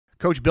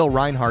Coach Bill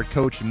Reinhardt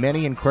coached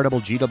many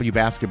incredible GW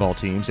basketball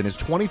teams in his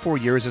 24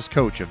 years as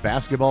coach of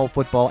basketball,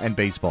 football, and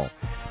baseball.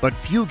 But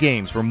few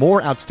games were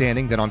more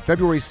outstanding than on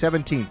February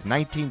 17,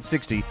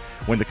 1960,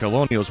 when the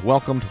Colonials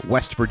welcomed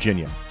West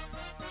Virginia.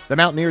 The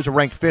Mountaineers were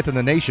ranked 5th in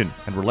the nation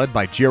and were led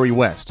by Jerry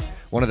West,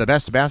 one of the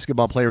best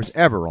basketball players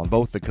ever on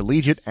both the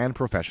collegiate and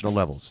professional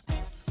levels.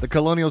 The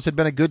Colonials had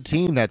been a good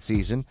team that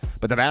season,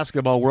 but the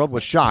basketball world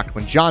was shocked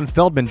when John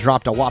Feldman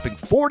dropped a whopping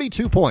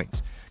 42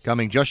 points,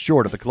 coming just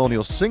short of the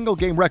Colonials'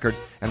 single-game record,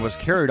 and was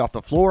carried off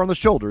the floor on the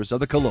shoulders of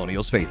the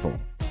Colonials faithful.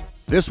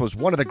 This was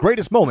one of the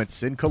greatest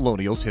moments in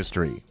Colonials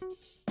history.